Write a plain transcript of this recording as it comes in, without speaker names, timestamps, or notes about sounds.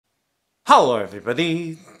Hello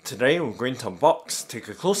everybody, today we're going to unbox, take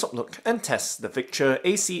a close-up look and test the Victure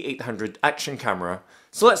AC800 Action Camera.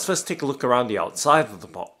 So let's first take a look around the outside of the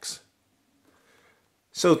box.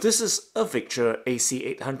 So this is a Victure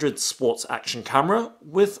AC800 Sports Action Camera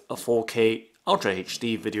with a 4K Ultra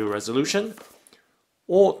HD video resolution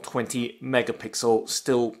or 20 megapixel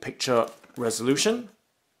still picture resolution.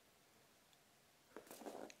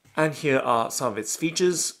 And here are some of its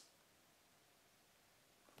features.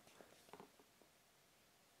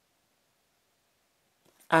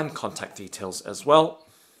 And contact details as well.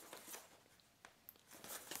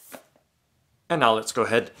 And now let's go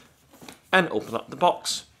ahead and open up the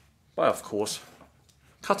box by, of course,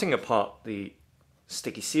 cutting apart the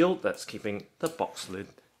sticky seal that's keeping the box lid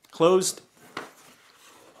closed,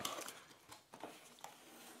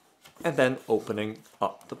 and then opening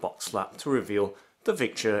up the box flap to reveal the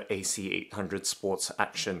Victure AC800 Sports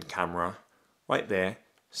Action Camera right there,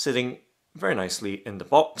 sitting very nicely in the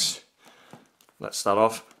box. Let's start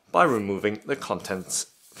off by removing the contents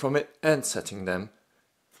from it and setting them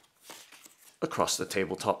across the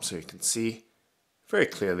tabletop so you can see very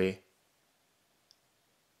clearly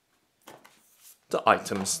the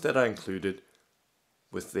items that are included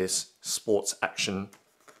with this sports action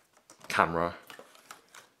camera.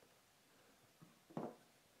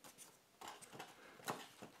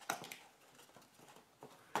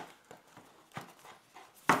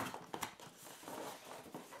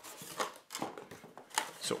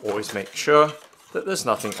 So always make sure that there's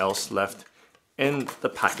nothing else left in the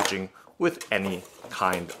packaging with any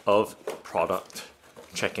kind of product.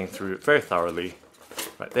 Checking through it very thoroughly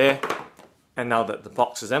right there. And now that the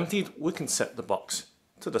box is emptied, we can set the box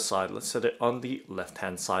to the side. Let's set it on the left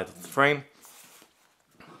hand side of the frame.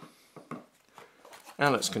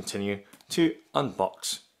 And let's continue to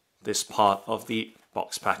unbox this part of the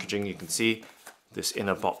box packaging. You can see this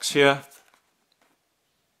inner box here,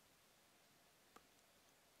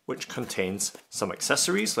 which contains some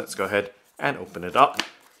accessories. Let's go ahead and open it up.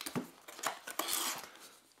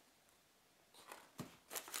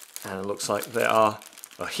 And it looks like there are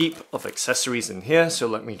a heap of accessories in here, so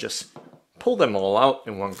let me just pull them all out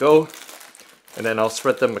in one go, and then I'll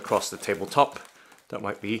spread them across the tabletop. That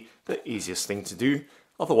might be the easiest thing to do,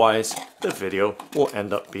 otherwise the video will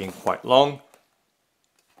end up being quite long.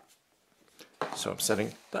 So I'm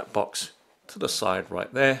setting that box to the side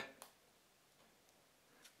right there.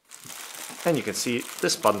 And you can see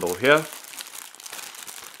this bundle here,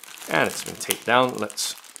 and it's been taped down.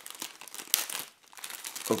 Let's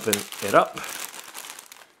open it up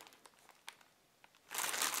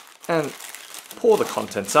and pour the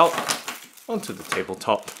contents out onto the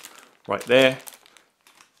tabletop right there.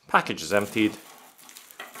 Package is emptied.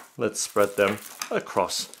 Let's spread them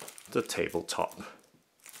across the tabletop.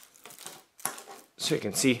 So you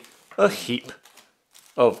can see a heap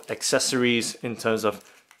of accessories in terms of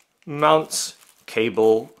mounts,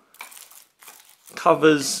 cable,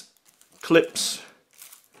 covers, clips,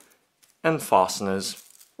 and fasteners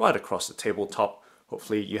right across the tabletop.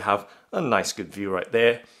 Hopefully you have a nice good view right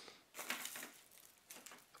there.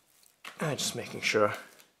 And just making sure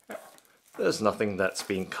there's nothing that's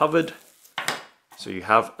being covered, so you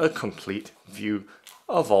have a complete view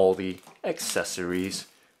of all the accessories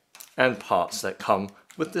and parts that come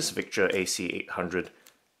with this Victure AC800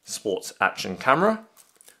 Sports Action Camera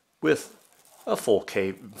with a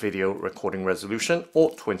 4K video recording resolution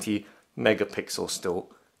or 20 megapixel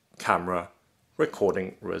still camera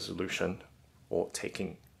recording resolution or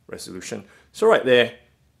taking resolution. So right there,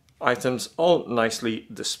 items all nicely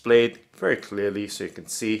displayed very clearly, so you can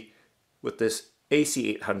see with this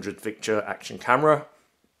AC800 Victure Action Camera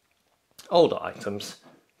all the items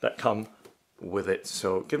that come with it.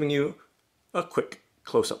 So giving you a quick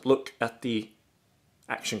close-up look at the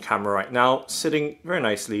Action Camera right now, sitting very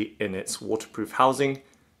nicely in its waterproof housing.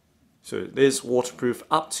 So it is waterproof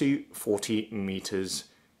up to 40 meters.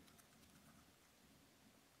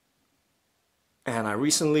 And I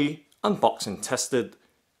recently unboxed and tested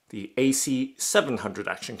the AC700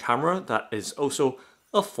 Action Camera. That is also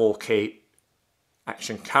a 4K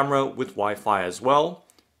action camera with Wi-Fi as well.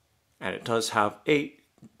 And it does have a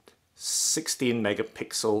 16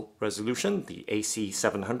 megapixel resolution, the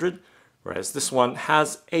AC700. Whereas this one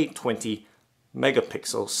has a 20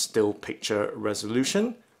 megapixel still picture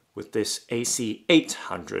resolution with this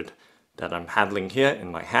AC800 that I'm handling here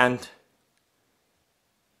in my hand.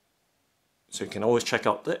 So you can always check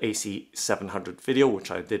out the AC700 video,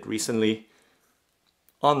 which I did recently,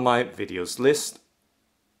 on my videos list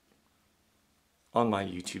on my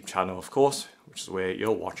YouTube channel, of course, which is where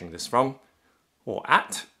you're watching this from or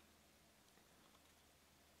at.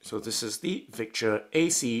 So this is the Victure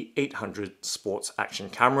AC800 Sports Action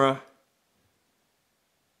Camera.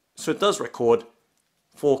 So it does record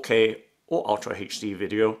 4K or Ultra HD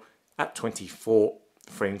video at 24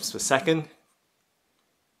 frames per second.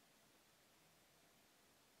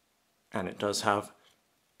 And it does have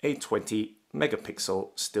a 20 megapixel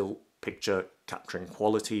still picture capturing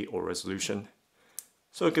quality or resolution.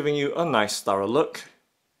 So giving you a nice thorough look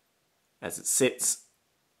as it sits,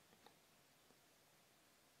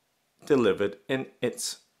 delivered in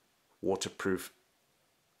its waterproof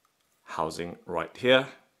housing right here.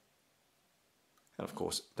 And of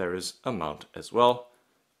course there is a mount as well,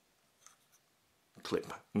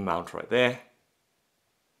 clip mount right there.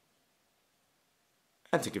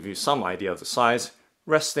 And to give you some idea of the size,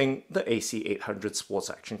 resting the AC800 Sports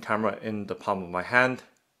Action Camera in the palm of my hand,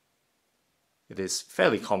 it is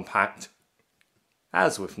fairly compact,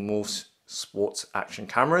 as with most sports action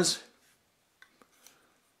cameras.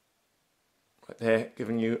 Right there,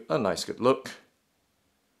 giving you a nice good look.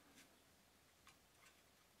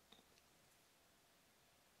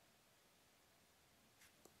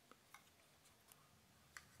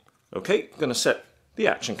 Okay, I'm going to set the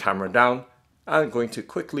action camera down. I'm going to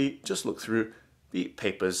quickly just look through the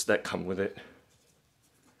papers that come with it.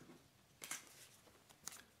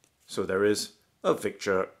 So there is a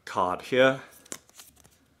Victure card here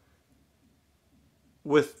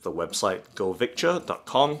with the website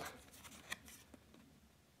govicture.com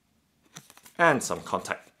and some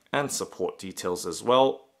contact and support details as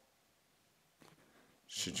well.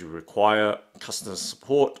 Should you require customer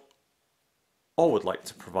support or would like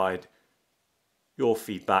to provide your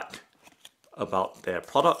feedback about their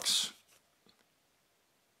products.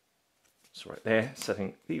 So right there,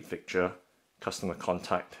 setting the Victure customer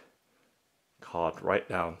contact card right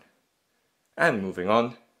down. And moving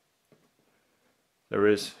on, there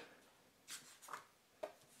is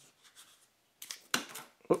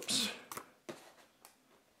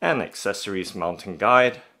an accessories mounting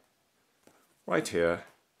guide right here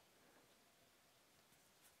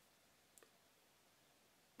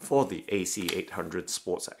for the AC800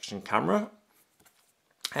 Sports Action Camera.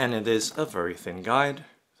 And it is a very thin guide,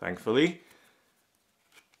 thankfully.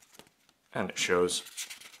 And it shows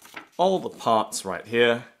all the parts right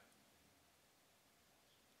here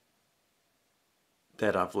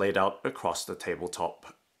that I've laid out across the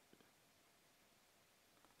tabletop.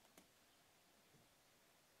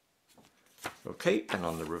 Okay, and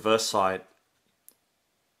on the reverse side,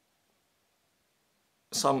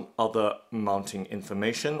 some other mounting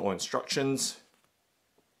information or instructions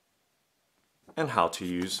and how to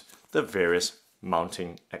use the various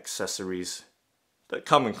mounting accessories that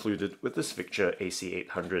come included with this Victure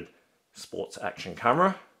AC800 Sports Action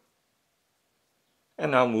Camera.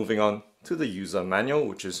 And now moving on to the user manual,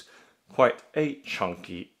 which is quite a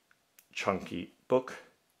chunky book.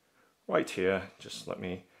 Right here, just let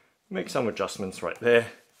me make some adjustments right there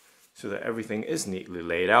so that everything is neatly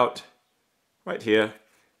laid out. Right here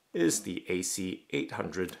is the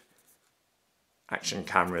AC800 Action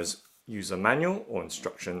Camera's user manual or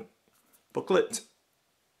instruction booklet.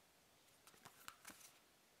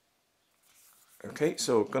 Okay,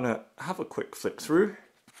 so I'm gonna have a quick flip through.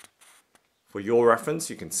 For your reference,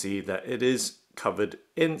 you can see that it is covered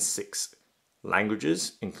in 6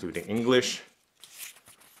 languages, including English,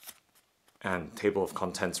 and table of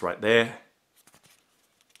contents right there.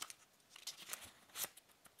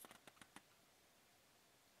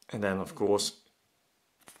 And then, of course,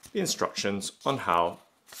 the instructions on how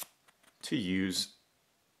to use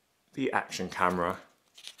the action camera.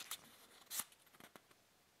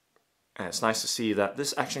 And it's nice to see that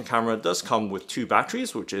this action camera does come with 2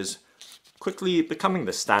 batteries, which is quickly becoming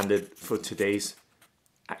the standard for today's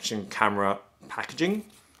action camera packaging,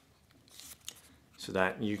 so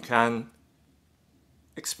that you can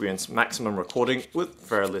experience maximum recording with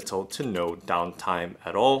very little to no downtime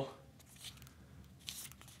at all.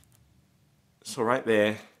 So right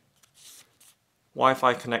there,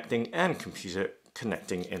 Wi-Fi connecting and computer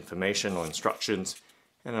connecting information or instructions,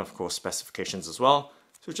 and of course specifications as well.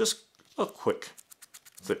 So just a quick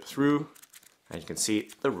flip through, and you can see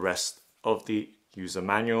the rest of the user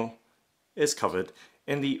manual is covered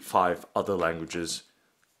in the 5 other languages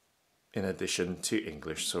in addition to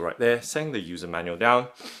English. So right there, setting the user manual down,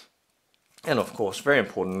 and of course, very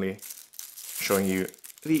importantly, showing you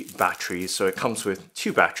the batteries. So it comes with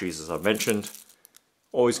 2 batteries, as I mentioned.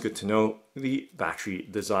 Always good to know the battery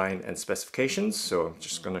design and specifications. So I'm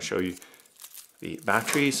just going to show you the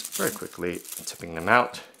batteries very quickly, tipping them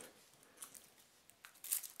out,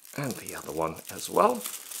 and the other one as well.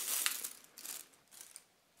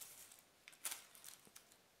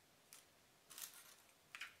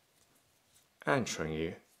 and showing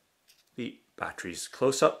you the batteries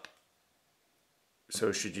close up.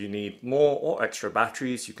 So should you need more or extra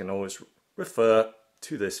batteries, you can always refer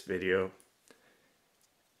to this video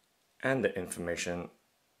and the information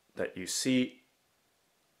that you see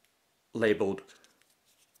labeled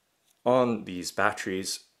on these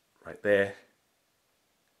batteries right there.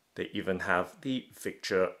 They even have the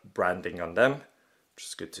Victure branding on them, which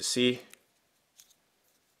is good to see.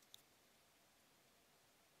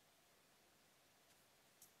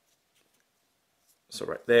 So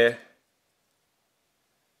right there,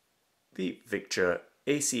 the Victure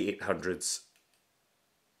AC800's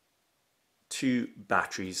 2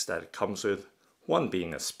 batteries that it comes with, one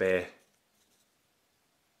being a spare.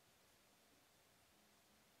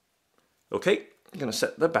 Okay, I'm going to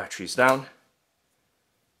set the batteries down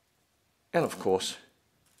and of course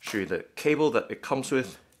show you the cable that it comes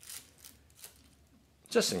with,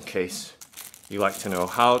 just in case you like to know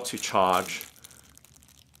how to charge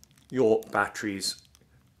your batteries.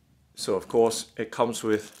 So of course it comes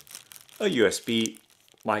with a USB,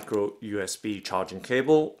 micro USB charging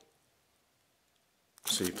cable.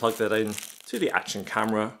 So you plug that in to the Action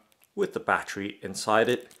camera with the battery inside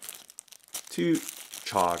it to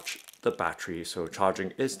charge the battery. So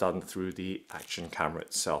charging is done through the Action camera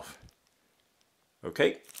itself.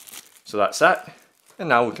 Okay, so that's that. And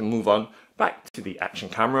now we can move on back to the Action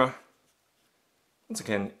camera. Once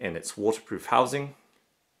again in its waterproof housing.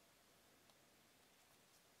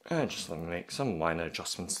 And just let me make some minor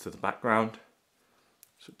adjustments to the background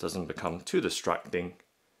so it doesn't become too distracting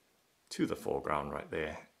to the foreground right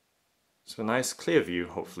there. So a nice clear view,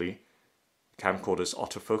 hopefully. The camcorder's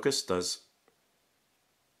autofocus does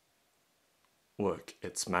work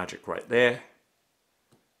its magic right there.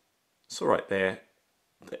 So right there,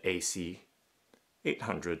 the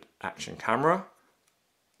AC800 Action camera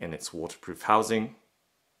in its waterproof housing.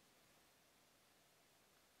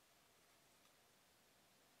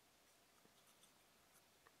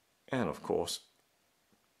 And of course,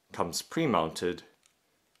 comes pre-mounted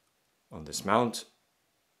on this mount.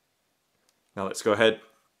 Now let's go ahead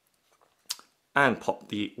and pop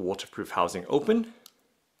the waterproof housing open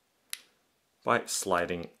by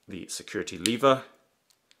sliding the security lever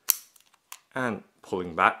and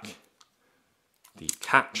pulling back the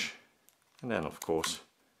catch, and then of course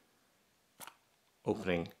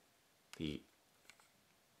opening the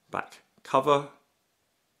back cover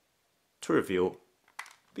to reveal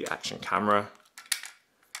the Action camera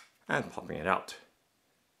and popping it out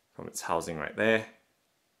from its housing right there.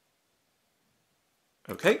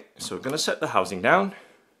 Okay, so we're going to set the housing down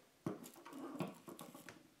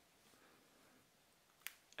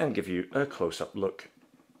and give you a close-up look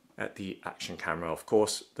at the Action camera. Of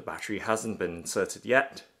course, the battery hasn't been inserted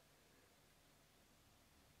yet.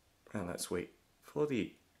 And let's wait for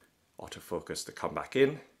the autofocus to come back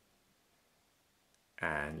in.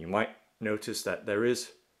 And you might notice that there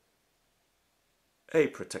is a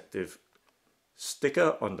protective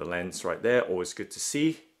sticker on the lens right there. Always good to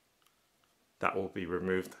see. That will be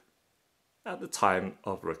removed at the time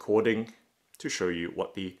of recording to show you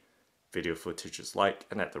what the video footage is like.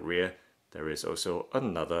 And at the rear there is also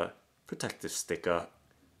another protective sticker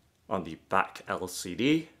on the back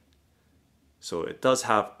LCD. So it does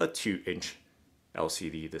have a 2-inch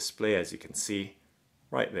LCD display, as you can see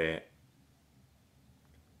right there,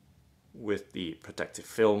 with the protective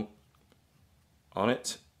film on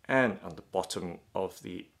it. And on the bottom of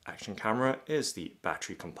the Action camera is the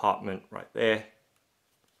battery compartment right there.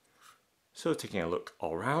 So taking a look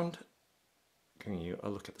all around, giving you a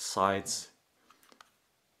look at the sides,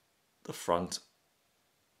 the front,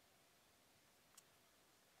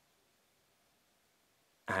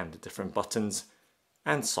 and the different buttons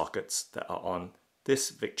and sockets that are on this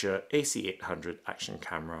Victure AC800 Action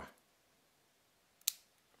camera.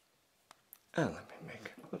 And let me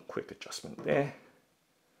make a quick adjustment there.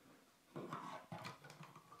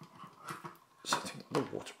 Setting the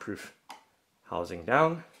waterproof housing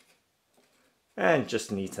down and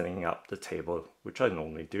just neatening up the table, which I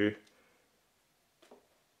normally do.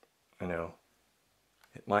 I know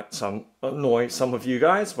it might annoy some of you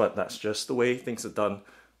guys, but that's just the way things are done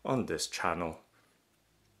on this channel.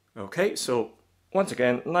 Okay, so once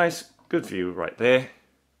again, nice good view right there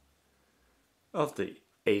of the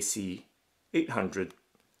AC800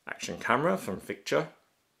 Action camera from Victure.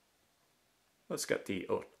 Let's get the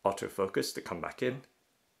autofocus to come back in.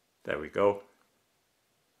 There we go.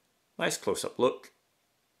 Nice close-up look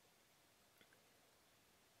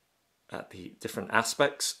at the different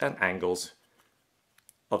aspects and angles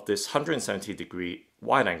of this 170-degree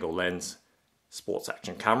wide-angle lens sports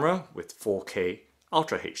action camera with 4K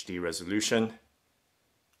Ultra HD resolution.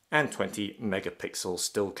 and 20 megapixel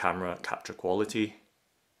still camera capture quality.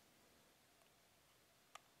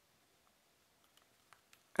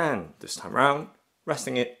 And this time around,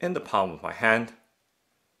 resting it in the palm of my hand,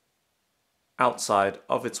 outside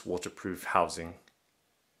of its waterproof housing.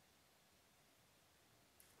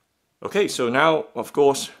 Okay, so now, of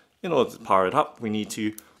course, in order to power it up, we need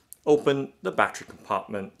to open the battery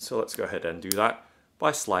compartment. So let's go ahead and do that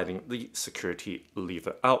by sliding the security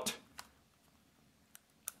lever out.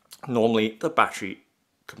 Normally, the battery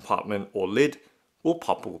compartment or lid will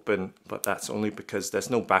pop open, but that's only because there's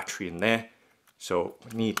no battery in there. So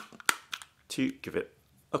we need to give it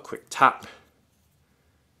a quick tap.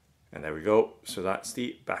 And there we go. So that's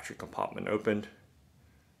the battery compartment opened.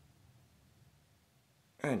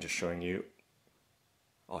 And just showing you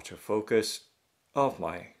autofocus of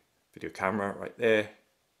my video camera right there.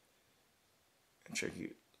 And show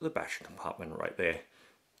you the battery compartment right there.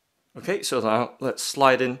 Okay, so now let's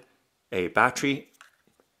slide in a battery.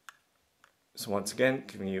 So once again,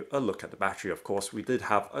 giving you a look at the battery. Of course, we did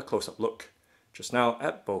have a close-up look just now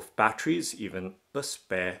at both batteries, even the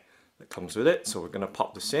spare that comes with it. So we're going to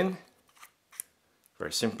pop this in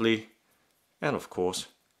very simply, and of course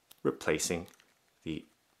replacing the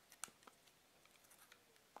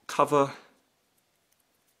cover,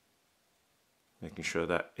 making sure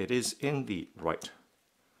that it is in the right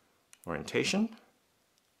orientation.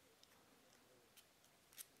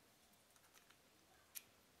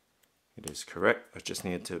 It is correct. I just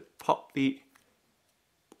needed to pop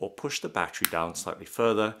or push the battery down slightly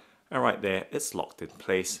further, and right there it's locked in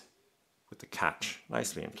place with the catch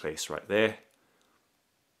nicely in place right there.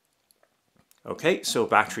 Okay, so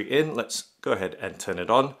battery in, let's go ahead and turn it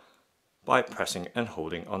on by pressing and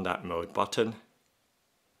holding on that mode button.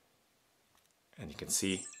 And you can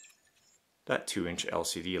see that 2-inch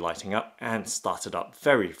LCD lighting up and started up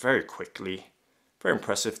very, very quickly. Very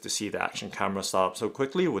impressive to see the Action camera start up so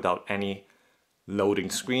quickly without any loading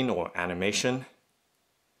screen or animation.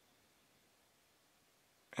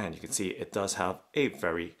 And you can see it does have a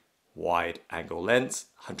very wide angle lens,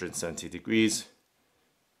 170 degrees.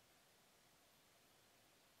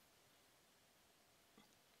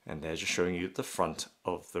 And they're just showing you the front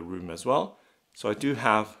of the room as well. So I do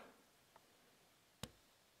have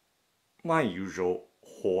my usual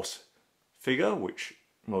horse figure, which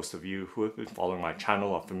most of you who have been following my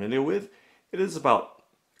channel are familiar with. It is about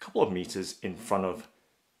a couple of meters in front of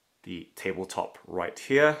the tabletop right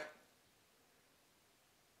here.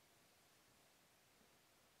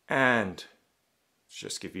 And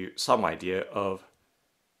just give you some idea of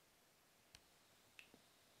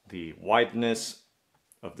the wideness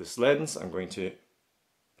of this lens, I'm going to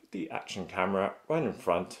put the Action camera right in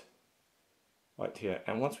front, right here.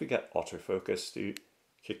 And once we get autofocus to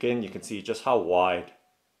kick in, you can see just how wide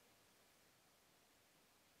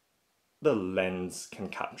the lens can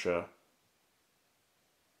capture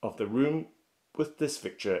of the room with this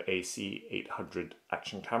Victure AC800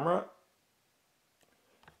 Action camera.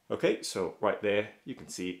 Okay, so right there you can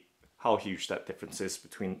see how huge that difference is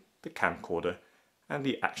between the camcorder and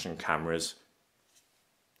the Action camera's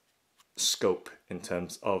scope in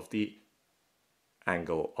terms of the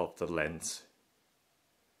angle of the lens.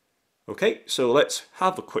 Okay, so let's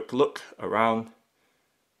have a quick look around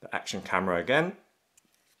the Action camera again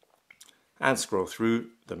and scroll through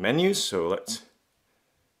the menus. So let's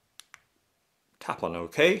tap on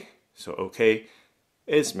OK. So OK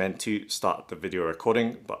is meant to start the video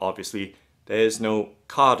recording, but obviously there is no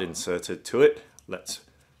card inserted to it. Let's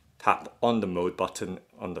tap on the mode button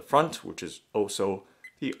on the front, which is also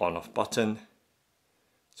the on-off button.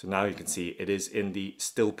 So now you can see it is in the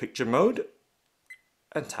still picture mode,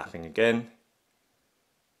 and tapping again,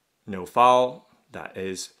 no file, that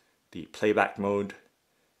is the playback mode.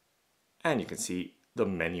 And you can see the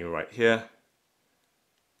menu right here,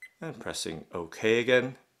 and pressing OK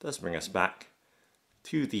again does bring us back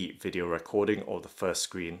to the video recording or the first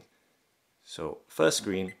screen. So first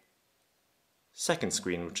screen, second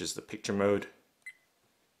screen, which is the picture mode,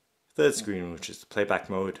 third screen, which is the playback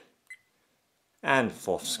mode, and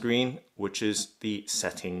fourth screen, which is the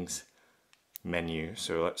settings menu.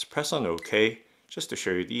 So let's press on OK just to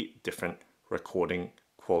show you the different recording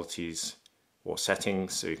qualities or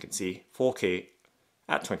settings. So you can see 4K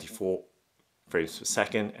at 24 frames per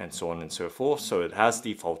second and so on and so forth. So it has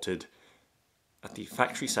defaulted at the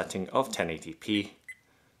factory setting of 1080p.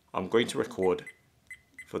 I'm going to record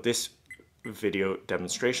for this video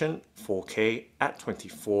demonstration 4K at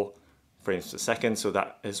 24 frames per second, so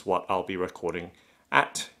that is what I'll be recording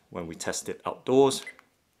at when we test it outdoors.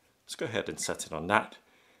 Let's go ahead and set it on that,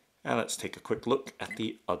 and let's take a quick look at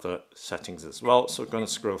the other settings as well. So we're going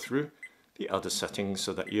to scroll through the other settings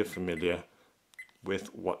so that you're familiar with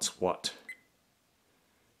what's what.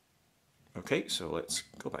 Okay, so let's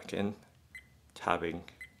go back in, tabbing.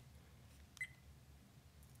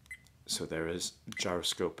 So there is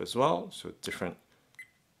gyroscope as well, so different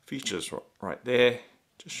features right there,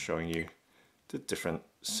 just showing you the different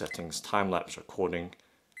settings, time-lapse recording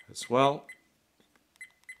as well,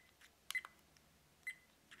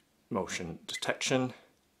 motion detection,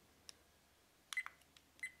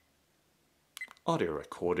 audio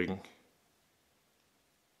recording,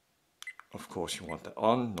 of course you want that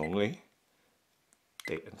on normally,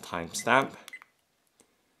 date and time stamp,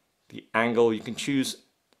 the angle, you can choose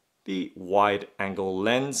the wide angle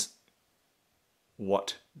lens,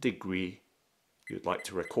 what degree you'd like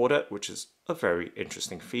to record at, which is a very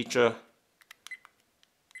interesting feature.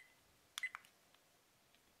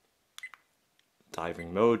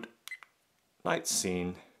 Diving mode, night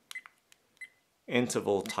scene,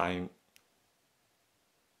 interval time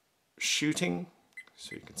shooting,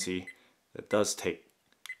 so you can see it does take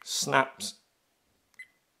snaps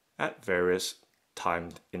at various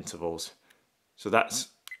timed intervals. So that's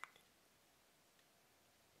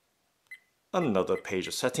another page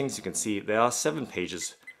of settings. You can see there are 7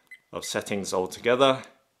 pages of settings altogether.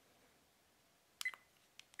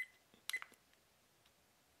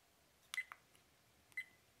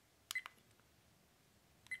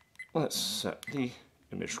 Let's set the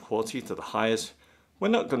image quality to the highest. We're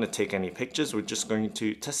not going to take any pictures, we're just going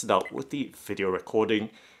to test it out with the video recording,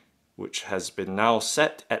 which has been now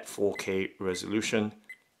set at 4K resolution.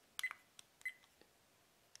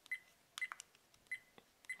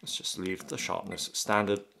 Let's just leave the sharpness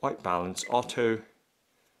standard, white balance, auto.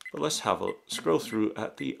 But let's have a scroll through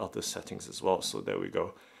at the other settings as well. So there we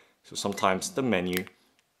go. So sometimes the menu,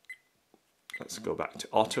 let's go back to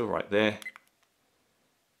auto right there.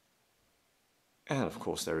 And of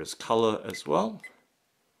course there is color as well.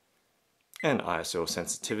 And ISO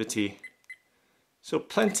sensitivity. So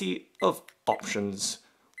plenty of options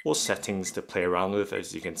or settings to play around with,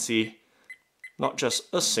 as you can see. Not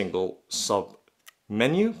just a single sub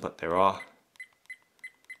menu, but there are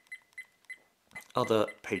other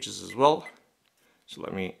pages as well. So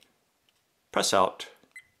let me press out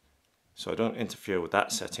so I don't interfere with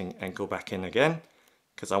that setting and go back in again,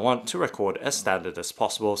 because I want to record as standard as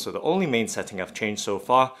possible. So the only main setting I've changed so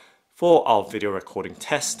far for our video recording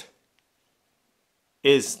test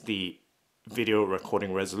is the video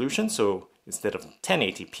recording resolution. So instead of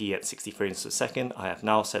 1080p at 60 frames per second, I have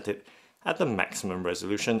now set it at the maximum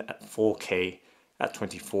resolution at 4K at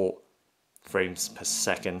 24 frames per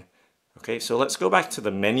second. Okay, so let's go back to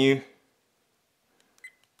the menu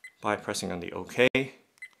by pressing on the OK,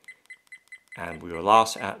 and we will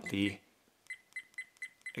last at the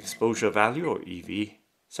exposure value or EV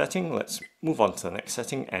setting. Let's move on to the next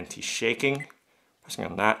setting, anti-shaking. Pressing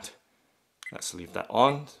on that, let's leave that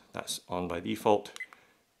on. That's on by default.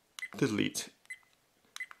 Delete,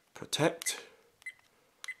 protect,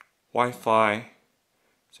 Wi-Fi.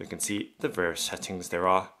 So you can see the various settings there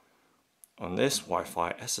are on this.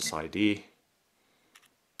 Wi-Fi SSID.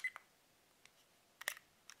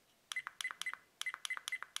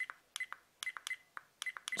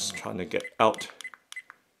 Just trying to get out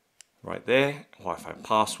right there. Wi-Fi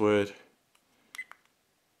password.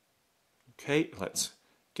 Okay, let's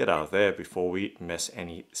get out of there before we mess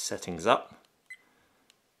any settings up.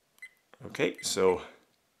 Okay, so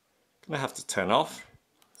gonna have to turn off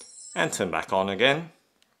and turn back on again.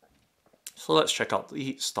 So let's check out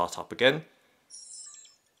the startup again.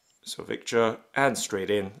 So Victure, and straight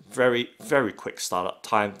in. Very, very quick startup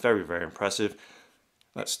time. Very, very impressive.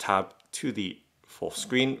 Let's tab to the full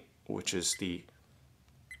screen, which is the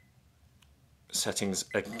settings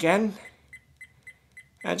again.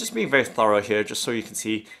 And just being very thorough here, just so you can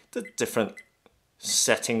see the different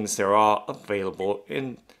settings there are available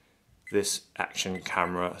in this action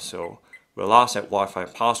camera. So we'll ask at Wi-Fi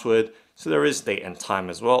password. So there is date and time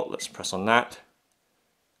as well. Let's press on that.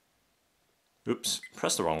 Oops,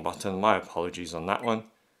 pressed the wrong button. My apologies on that one.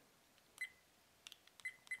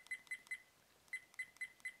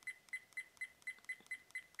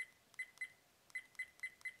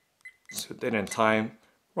 So date and time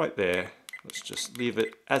right there. Let's just leave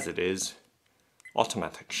it as it is.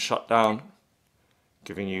 Automatic shutdown,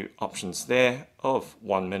 giving you options there of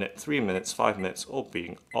 1 minute, 3 minutes, 5 minutes, or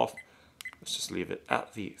being off. Let's just leave it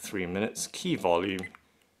at the 3 minutes. Key volume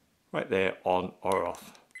right there, on or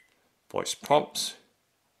off. Voice prompts,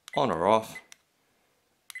 on or off.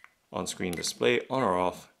 On screen display, on or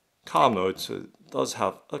off. Car mode, so it does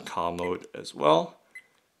have a car mode as well.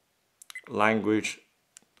 Language,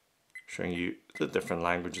 showing you the different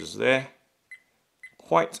languages there.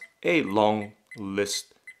 Quite a long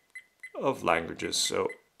list of languages. So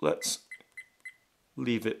let's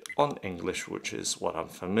leave it on English, which is what I'm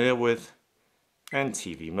familiar with, and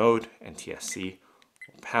TV mode, NTSC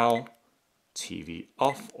or PAL, TV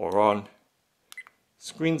off or on,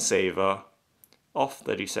 screensaver off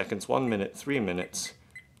 30 seconds, 1 minute, 3 minutes.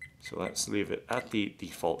 So let's leave it at the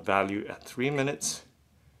default value at 3 minutes.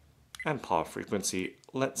 And power frequency,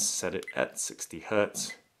 let's set it at 60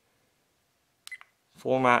 Hz.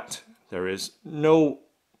 Format, there is no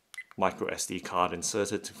micro SD card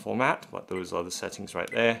inserted to format, but those are the settings right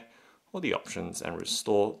there. All the options and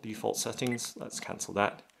restore default settings, let's cancel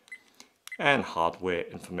that. And hardware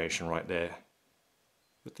information right there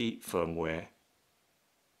with the firmware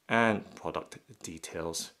and product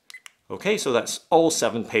details. Okay, so that's all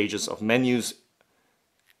 7 pages of menus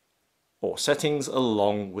or settings,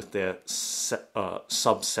 along with their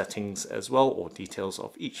sub-settings as well, or details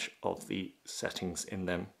of each of the settings in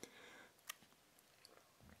them.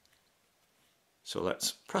 So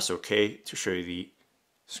let's press OK to show you the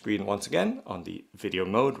screen once again on the video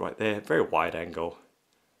mode right there, very wide angle,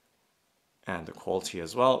 and the quality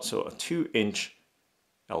as well. So a 2-inch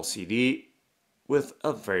LCD with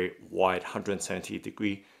a very wide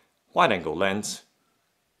 170-degree wide angle lens,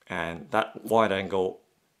 and that wide angle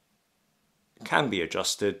can be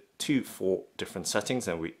adjusted to 4 different settings,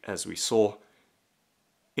 and as we saw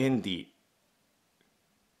in the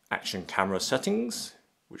action camera settings,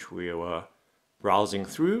 which we were browsing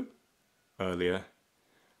through earlier.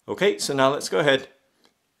 Okay, so now let's go ahead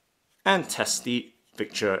and test the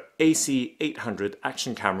Victure AC800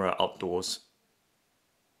 Action Camera outdoors.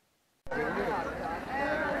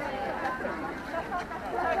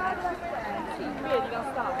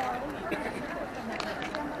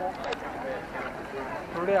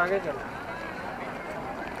 थोड़े आगे चलो।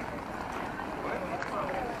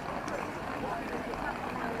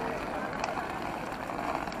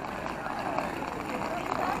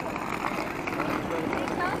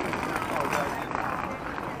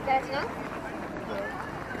 That's enough?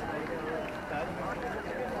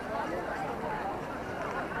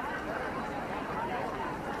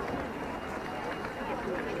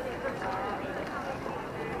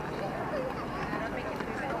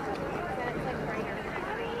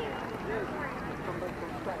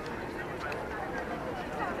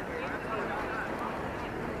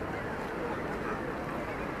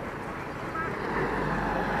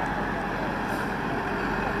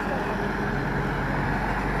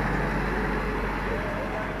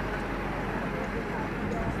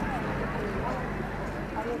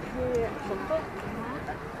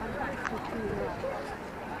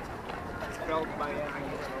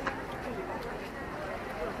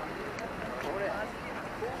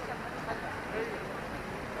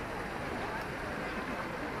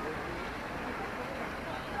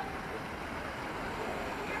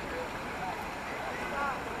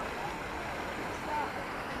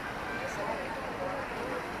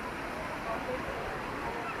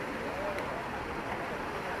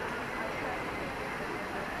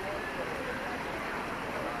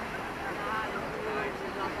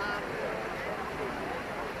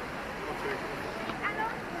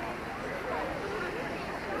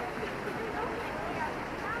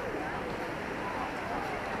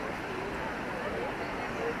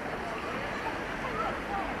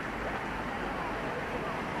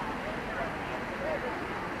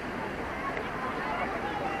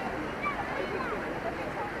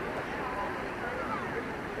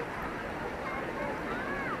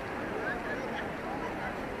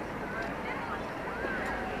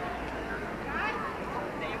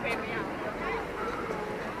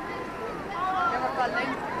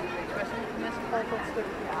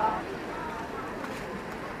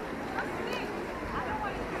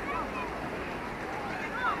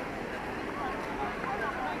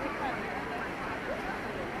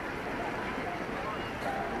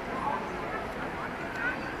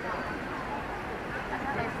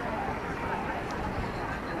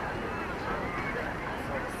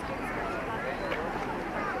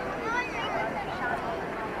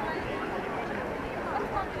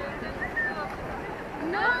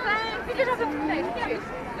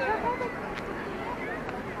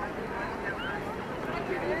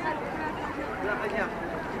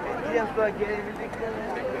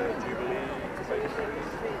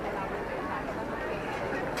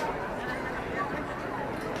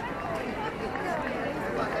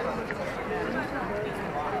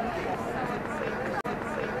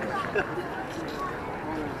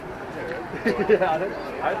 Yeah,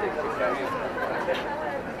 I think so.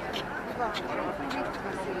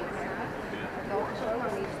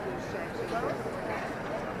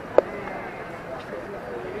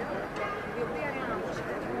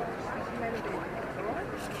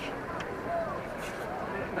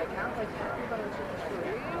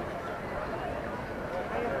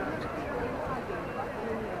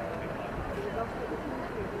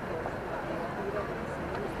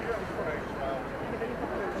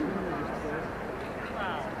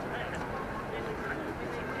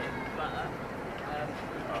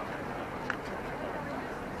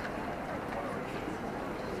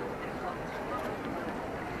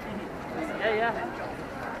 Yeah,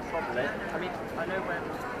 probably. I mean, I know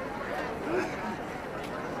when.